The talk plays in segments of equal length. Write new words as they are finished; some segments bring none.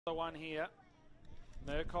The one here.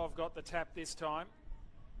 Murkov got the tap this time.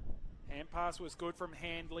 Hand pass was good from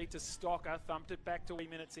Handley to Stocker. Thumped it back to 3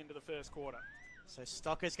 minutes into the first quarter. So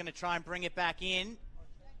Stocker's going to try and bring it back in.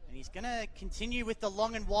 And he's going to continue with the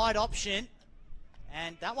long and wide option.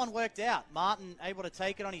 And that one worked out. Martin able to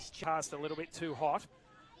take it on his chest. Passed a little bit too hot.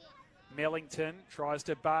 Mellington tries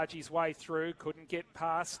to barge his way through. Couldn't get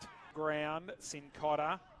past ground.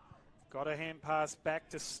 Sincotta got a hand pass back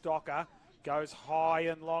to Stocker. Goes high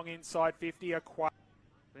and long inside 50.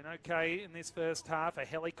 Been okay in this first half. A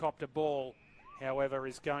helicopter ball, however,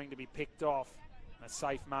 is going to be picked off. A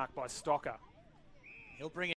safe mark by Stocker. He'll bring it.